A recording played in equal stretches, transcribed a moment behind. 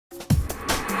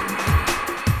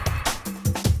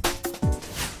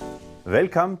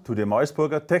Welcome to the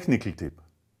Meusburger technical tip.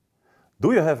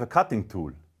 Do you have a cutting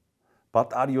tool,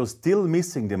 but are you still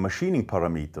missing the machining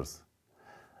parameters?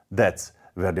 That's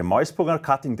where the Meusburger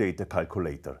cutting data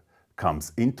calculator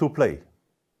comes into play.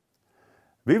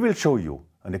 We will show you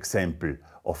an example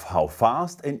of how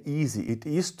fast and easy it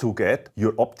is to get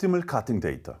your optimal cutting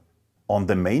data. On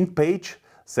the main page,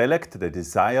 select the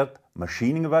desired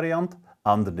machining variant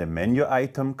under the menu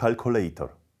item Calculator.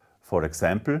 For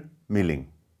example,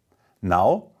 milling.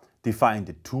 Now, define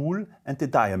the tool and the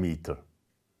diameter.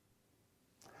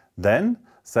 Then,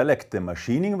 select the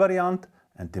machining variant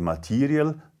and the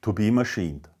material to be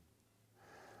machined.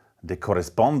 The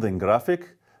corresponding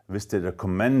graphic with the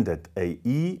recommended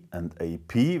AE and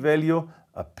AP value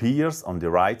appears on the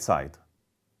right side.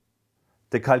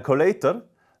 The calculator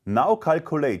now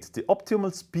calculates the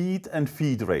optimal speed and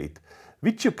feed rate,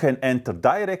 which you can enter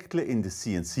directly in the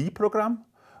CNC program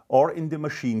or in the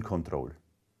machine control.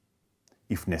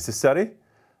 If necessary,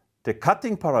 the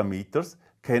cutting parameters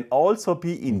can also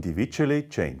be individually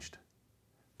changed.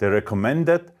 The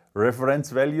recommended reference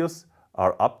values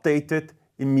are updated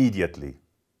immediately.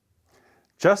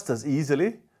 Just as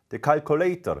easily, the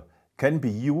calculator can be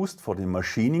used for the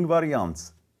machining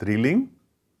variants drilling,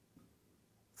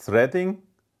 threading,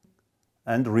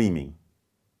 and reaming.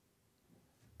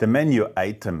 The menu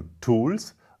item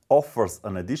Tools offers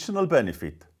an additional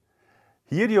benefit.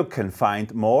 Here you can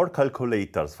find more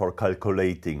calculators for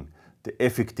calculating the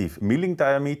effective milling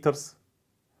diameters,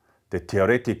 the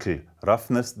theoretical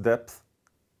roughness depth,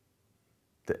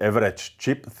 the average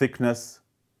chip thickness,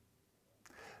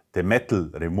 the metal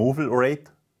removal rate,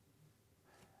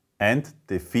 and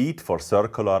the feed for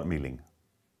circular milling.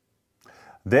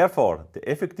 Therefore, the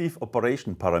effective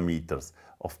operation parameters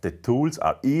of the tools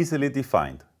are easily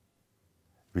defined.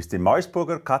 With the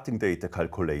Meusburger cutting data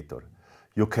calculator,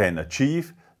 you can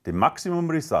achieve the maximum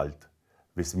result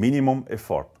with minimum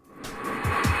effort.